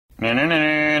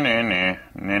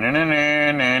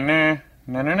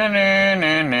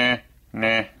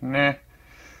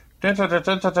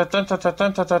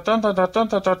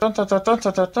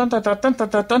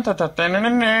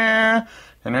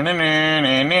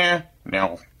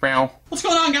What's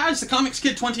going on, guys? The Comics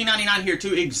Kid 2099 here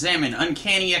to examine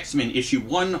Uncanny X-Men issue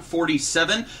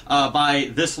 147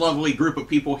 by this lovely group of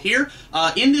people here.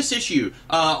 In this issue,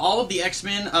 all of the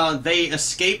X-Men, they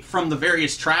escape from the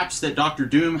various traps that Dr.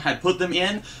 Doom had put them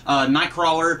in.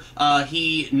 Nightcrawler,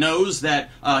 he knows that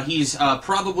he's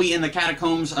probably in the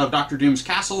catacombs of Dr. Doom's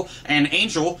castle, and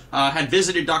Angel had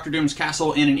visited Dr. Doom's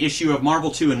castle in an issue of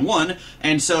Marvel 2-in-1,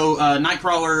 and so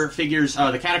Nightcrawler figures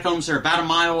the catacombs are about a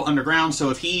mile underground, so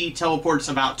if he teleports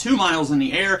about 2 miles in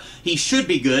the air, he should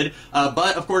be good.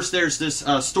 But of course there's this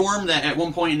storm that at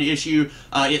one point in the issue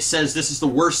it says this is the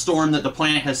worst storm that the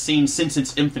planet has seen since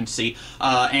its infancy,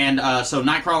 so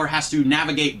Nightcrawler has to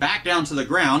navigate back down to the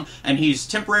ground, and he's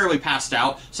temporarily passed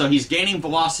out, so he's gaining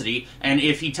velocity, and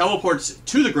if he teleports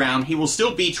to the ground he will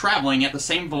still be traveling at the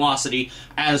same velocity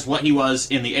as what he was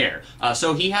in the air.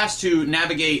 So he has to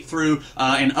navigate through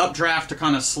an updraft to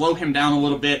kind of slow him down a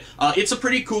little bit. It's a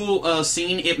pretty cool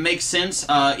scene. It makes sense.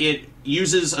 It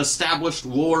uses established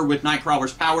lore with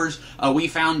Nightcrawler's powers. We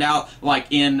found out, like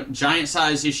in Giant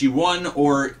Size issue 1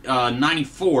 or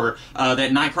 94,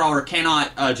 that Nightcrawler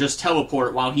cannot just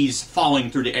teleport while he's falling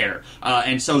through the air.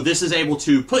 And so this is able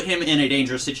to put him in a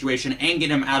dangerous situation and get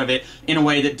him out of it in a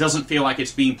way that doesn't feel like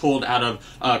it's being pulled out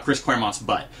of Chris Claremont's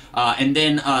butt. And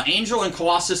then Angel and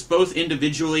Colossus both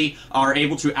individually are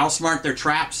able to outsmart their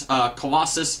traps.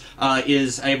 Colossus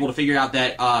is able to figure out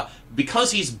that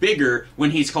because he's bigger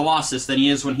when he's Colossus than he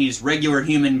is when he's regular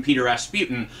human Peter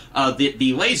Rasputin,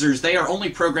 the lasers, they are only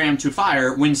programmed to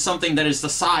fire when something that is the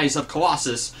size of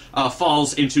Colossus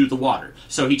falls into the water.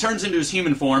 So he turns into his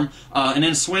human form and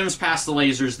then swims past the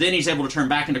lasers, then he's able to turn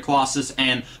back into Colossus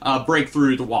and break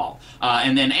through the wall.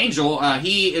 And then Angel,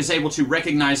 he is able to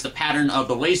recognize the pattern of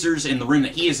the lasers in the room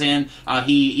that he is in.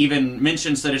 He even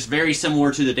mentions that it's very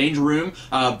similar to the Danger Room.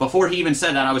 Before he even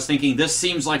said that, I was thinking this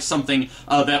seems like something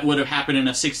that would have happened in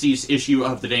a 60s issue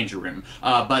of the Danger Room.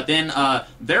 But then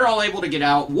they're all able to get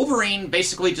out. Wolverine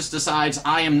basically just decides,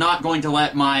 I am not going to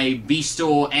let my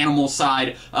bestial animal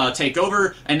side take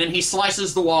over, and then he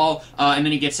slices the wall and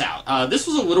then he gets out. This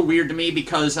was a little weird to me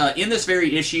because in this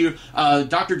very issue,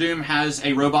 Dr. Doom has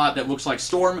a robot that looks like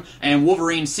Storm, and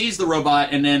Wolverine sees the robot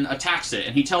and then attacks it,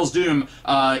 and he tells Doom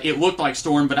it looked like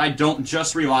Storm, but I don't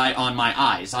just rely on my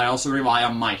eyes. I also rely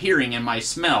on my hearing and my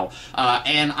smell.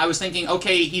 And I was thinking,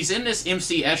 okay, he's in this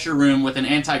MC Escher room with an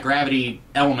anti-gravity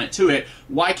element to it.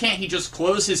 Why can't he just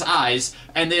close his eyes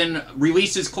and then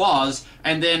release his claws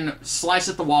and then slice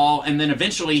at the wall, and then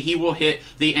eventually he will hit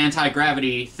the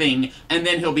anti-gravity thing, and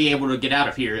then he'll be able to get out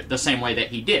of here the same way that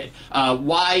he did.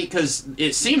 Why? Because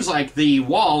it seems like the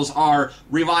walls are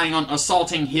relying on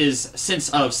assaulting his sense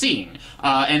of seeing.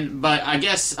 But I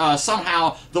guess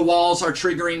somehow the walls are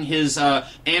triggering his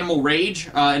animal rage,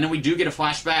 and then we do get a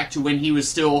flashback to when he was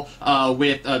still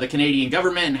with the Canadian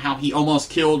government and how he almost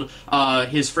killed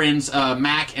his friends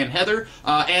Mac and Heather.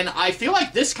 And I feel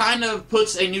like this kind of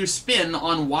puts a new spin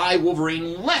on why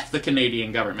Wolverine left the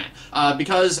Canadian government.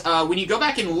 Because when you go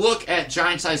back and look at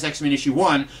Giant Size X-Men issue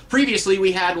 1, previously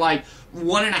we had like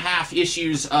 1.5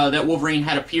 issues that Wolverine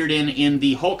had appeared in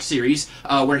the Hulk series,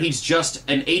 where he's just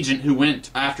an agent who went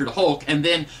after the Hulk, and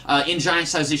then in Giant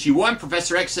Size issue 1,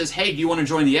 Professor X says, hey, do you want to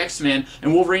join the X-Men?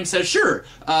 And Wolverine says, sure.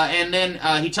 And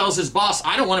then he tells his boss,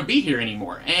 I don't want to be here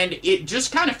anymore. And it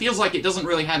just kind of feels like it doesn't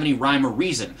really have any rhyme or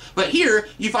reason. But here,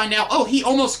 you find out, oh, he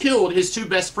almost killed his 2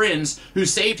 best friends who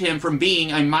saved him from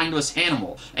being a mindless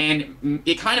animal. And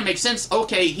it kind of makes sense,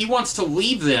 okay, he wants to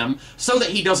leave them so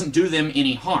that he doesn't do them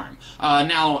any harm.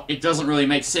 Now, it doesn't really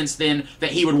make sense then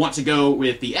that he would want to go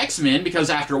with the X-Men,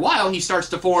 because after a while he starts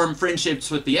to form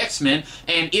friendships with the X-Men,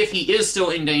 and if he is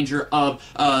still in danger of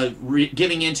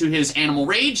giving into his animal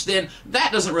rage, then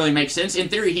that doesn't really make sense. In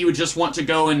theory, he would just want to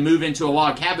go and move into a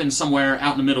log cabin somewhere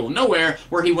out in the middle of nowhere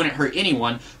where he wouldn't hurt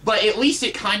anyone, but at least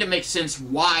it kind of makes sense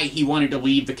why he wanted to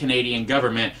leave the Canadian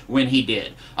government when he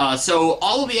did. So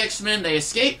all of the X-Men, they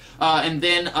escape, and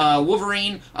then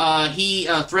Wolverine, he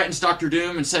threatens Dr.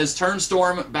 Doom and says, turn turn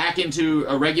Storm back into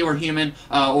a regular human,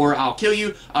 or I'll kill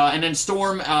you. And then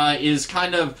Storm is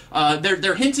kind of,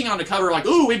 they're hinting on the cover like,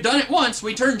 ooh, we've done it once.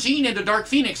 We turned Jean into Dark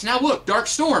Phoenix. Now look, Dark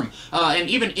Storm. And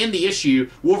even in the issue,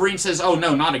 Wolverine says, oh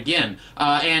no, not again.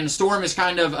 And Storm is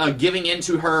kind of giving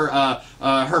into her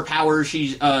power.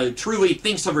 She truly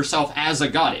thinks of herself as a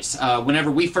goddess.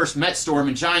 Whenever we first met Storm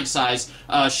in Giant Size,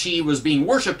 she was being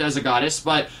worshipped as a goddess,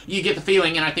 but you get the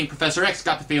feeling, and I think Professor X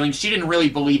got the feeling, she didn't really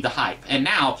believe the hype. And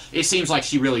now it seems like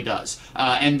she really does.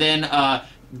 And then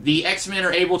the X-Men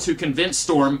are able to convince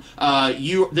Storm,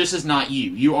 this is not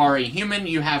you. You are a human,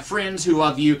 you have friends who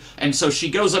love you, and so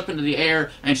she goes up into the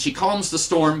air, and she calms the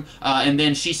Storm, and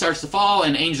then she starts to fall,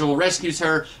 and Angel rescues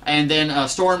her, and then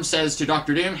Storm says to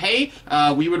Dr. Doom, hey,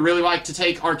 we would really like to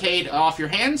take Arcade off your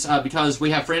hands, because we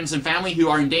have friends and family who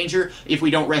are in danger if we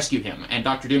don't rescue him. And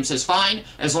Dr. Doom says, fine,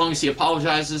 as long as he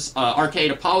apologizes.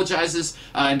 Arcade apologizes,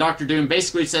 and Dr. Doom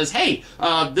basically says, hey,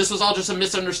 this was all just a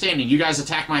misunderstanding. You guys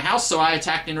attacked my house, so I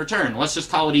attacked in return. Let's just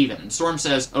call it even. And Storm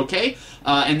says, okay.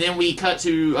 And then we cut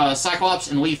to Cyclops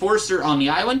and Lee Forrester on the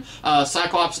island.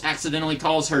 Cyclops accidentally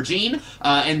calls her Jean,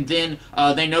 and then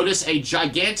they notice a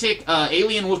gigantic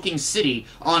alien-looking city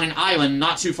on an island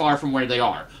not too far from where they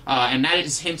are. And that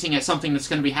is hinting at something that's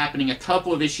going to be happening a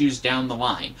couple of issues down the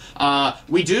line.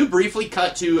 We do briefly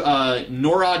cut to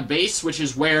Norad Base, which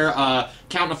is where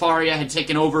Count Nefaria had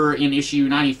taken over in issue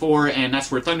 94, and that's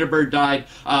where Thunderbird died.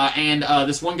 And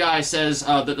this one guy says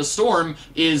that the Storm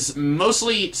is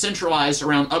mostly centralized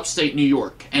around upstate New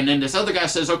York. And then this other guy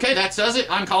says, okay, that does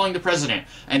it. I'm calling the president.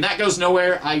 And that goes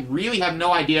nowhere. I really have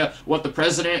no idea what the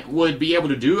president would be able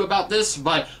to do about this,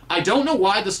 but I don't know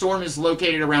why the Storm is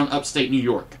located around upstate New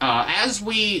York. As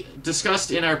we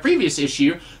discussed in our previous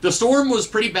issue, the Storm was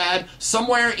pretty bad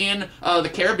somewhere in the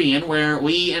Caribbean, where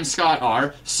Lee and Scott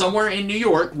are, somewhere in New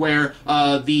York, where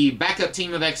the backup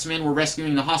team of X-Men were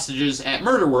rescuing the hostages at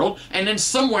Murder World, and then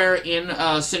somewhere in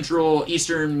Central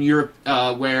Eastern Europe,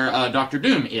 where Dr.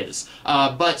 Doom is.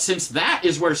 But since that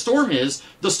is where Storm is,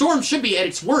 the Storm should be at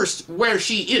its worst where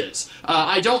she is.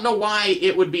 I don't know why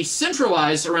it would be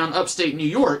centralized around upstate New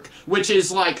York, which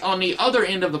is like on the other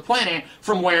end of the planet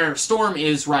from where Storm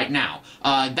is right now.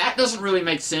 That doesn't really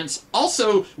make sense.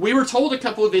 Also, we were told a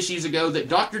couple of issues ago that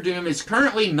Dr. Doom is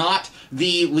currently not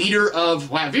the leader of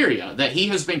Latveria, that he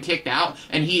has been kicked out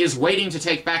and he is waiting to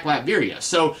take back Latveria.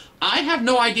 So I have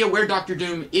no idea where Dr.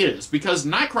 Doom is, because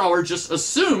Nightcrawler just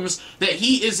assumes that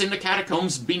he is in the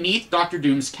catacombs beneath Dr.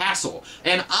 Doom's castle.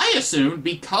 And I assumed,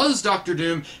 because Dr.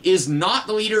 Doom is not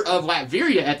the leader of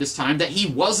Latveria at this time, that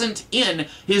he wasn't in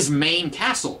his main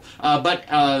castle. But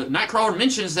Nightcrawler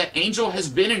mentions that Angel has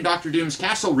been in Dr. Doom's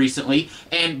castle recently,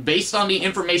 and based on the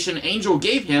information Angel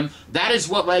gave him, that is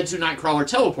what led to Nightcrawler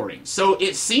teleporting. So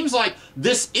it seems like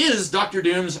this is Dr.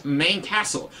 Doom's main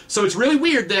castle. So it's really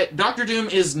weird that Dr. Doom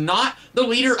is not the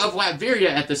leader of Latveria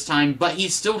at this time, but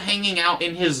he's still hanging out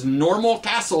in his normal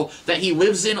castle that he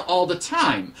lives in all the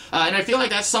time. And I feel like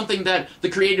that's something that the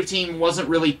creative team wasn't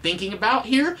really thinking about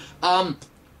here.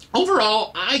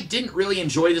 Overall, I didn't really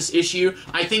enjoy this issue.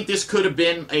 I think this could have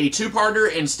been a two-parter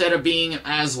instead of being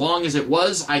as long as it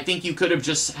was. I think you could have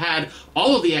just had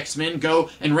all of the X-Men go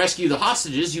and rescue the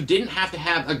hostages. You didn't have to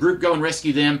have a group go and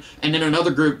rescue them and then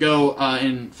another group go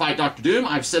and fight Dr. Doom.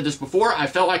 I've said this before. I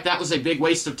felt like that was a big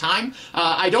waste of time.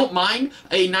 I don't mind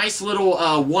a nice little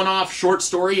one-off short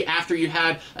story after you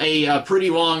had a pretty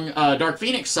long Dark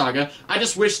Phoenix saga. I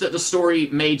just wish that the story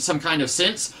made some kind of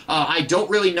sense. I don't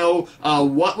really know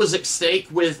what was at stake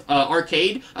with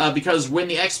Arcade, because when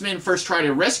the X-Men first try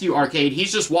to rescue Arcade,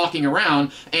 he's just walking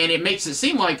around, and it makes it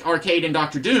seem like Arcade and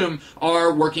Dr. Doom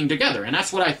are working together, and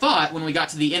that's what I thought when we got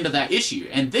to the end of that issue.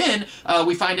 And then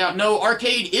we find out, no,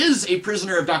 Arcade is a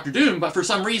prisoner of Dr. Doom, but for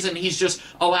some reason he's just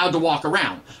allowed to walk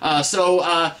around.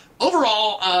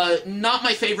 Overall, not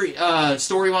my favorite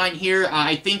storyline here.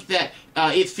 I think that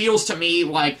it feels to me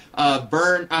like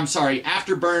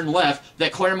after Byrne left,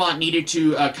 that Claremont needed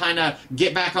to kind of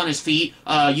get back on his feet.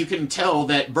 You can tell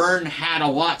that Byrne had a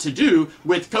lot to do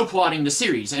with co-plotting the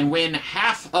series, and when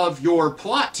half of your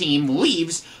plot team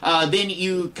leaves, then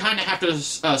you kind of have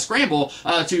to scramble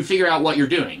to figure out what you're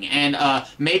doing. And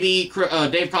maybe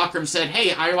Dave Cockrum said,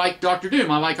 hey, I like Dr. Doom,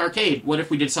 I like Arcade, what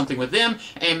if we did something with them?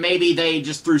 And maybe they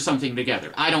just threw something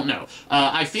together. I don't know.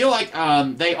 I feel like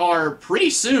they are pretty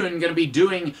soon going to be be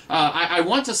doing, I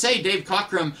want to say Dave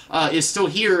Cockrum is still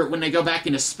here when they go back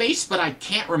into space, but I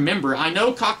can't remember. I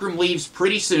know Cockrum leaves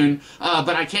pretty soon,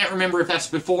 but I can't remember if that's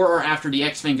before or after the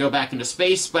X-Men go back into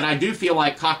space, but I do feel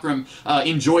like Cockrum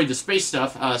enjoyed the space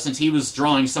stuff since he was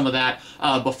drawing some of that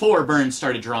before Burns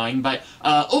started drawing. But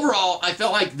overall, I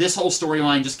felt like this whole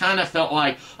storyline just kind of felt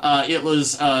like it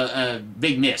was a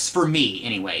big miss, for me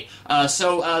anyway.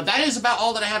 So that is about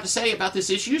all that I have to say about this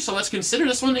issue, so let's consider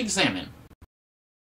this one an examine.